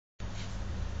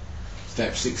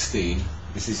Step 16,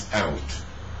 this is out.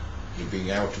 You're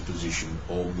being out of position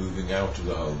or moving out of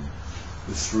the home.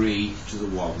 The 3 to the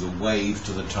 1, the wave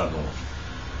to the tunnel.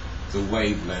 The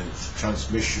wavelength,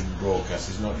 transmission, broadcast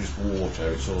is not just water,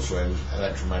 it's also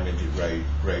electromagnetic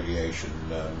radiation,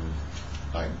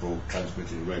 like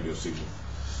transmitted radio signal.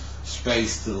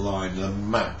 Space to the line, the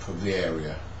map of the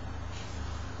area.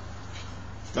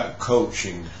 It's about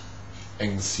coaching,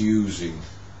 enthusing,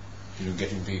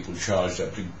 getting people charged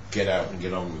up to get out and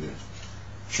get on with it.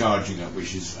 Charging up,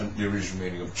 which is the original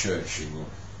meaning of churching.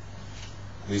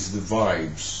 These are the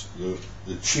vibes,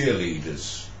 the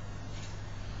cheerleaders,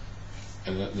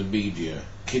 and the media.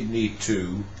 Kidney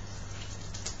 2,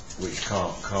 which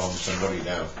can't calm somebody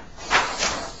down.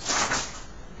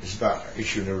 It's about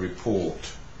issuing a reporting.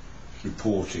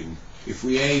 If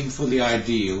we aim for the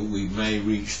ideal, we may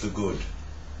reach the good.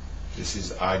 This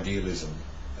is idealism,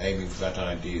 aiming for that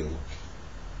ideal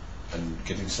and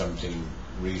getting something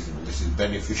reasonable. This is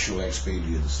beneficial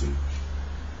expediency.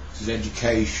 This is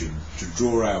education, to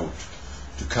draw out,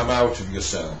 to come out of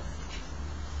yourself.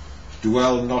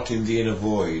 Dwell not in the inner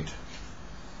void,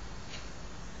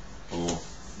 or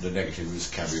the negative is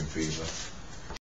cabin fever.